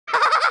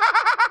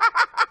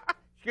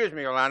Excuse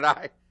me, Yolanda.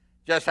 I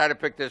just had to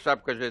pick this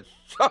up because it's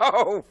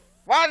so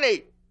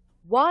funny.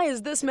 Why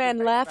is this man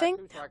laughing?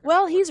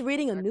 Well, he's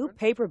reading a new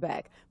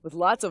paperback with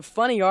lots of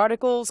funny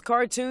articles,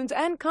 cartoons,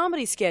 and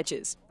comedy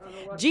sketches.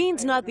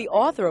 Gene's not the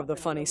author of the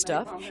funny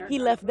stuff. He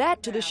left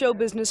that to the show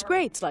business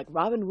greats like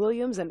Robin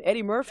Williams and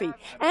Eddie Murphy,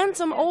 and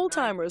some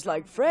old-timers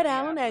like Fred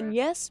Allen and,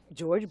 yes,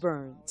 George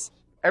Burns.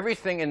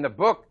 Everything in the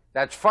book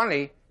that's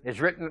funny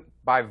is written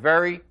by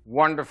very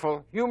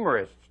wonderful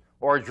humorists,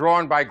 or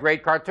drawn by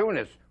great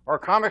cartoonists, or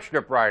comic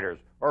strip writers,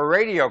 or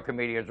radio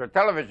comedians, or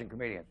television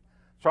comedians.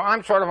 So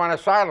I'm sort of on the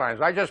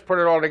sidelines. I just put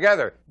it all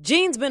together.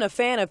 Gene's been a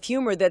fan of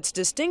humor that's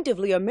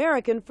distinctively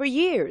American for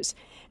years.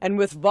 And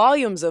with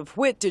volumes of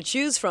wit to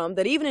choose from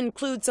that even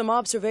include some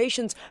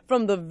observations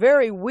from the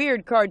very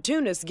weird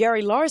cartoonist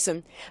Gary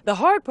Larson, the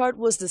hard part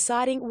was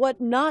deciding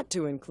what not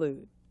to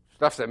include.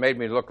 Stuff that made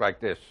me look like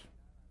this.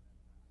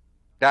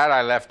 That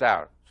I left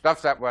out.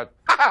 Stuff that was,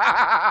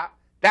 that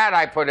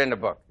I put in the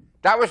book.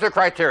 That was the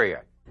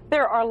criteria.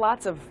 There are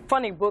lots of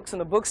funny books in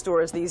the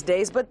bookstores these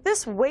days, but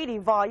this weighty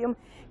volume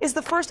is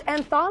the first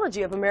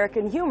anthology of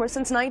American humor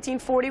since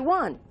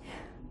 1941.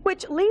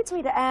 Which leads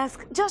me to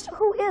ask, just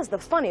who is the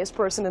funniest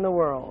person in the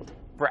world?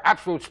 For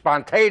absolute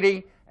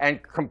spontaneity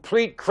and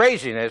complete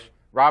craziness,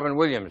 Robin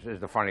Williams is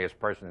the funniest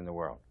person in the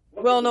world.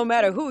 Well, no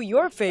matter who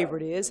your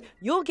favorite is,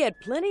 you'll get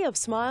plenty of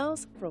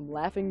smiles from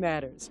Laughing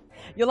Matters.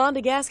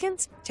 Yolanda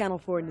Gaskins, Channel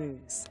 4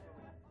 News.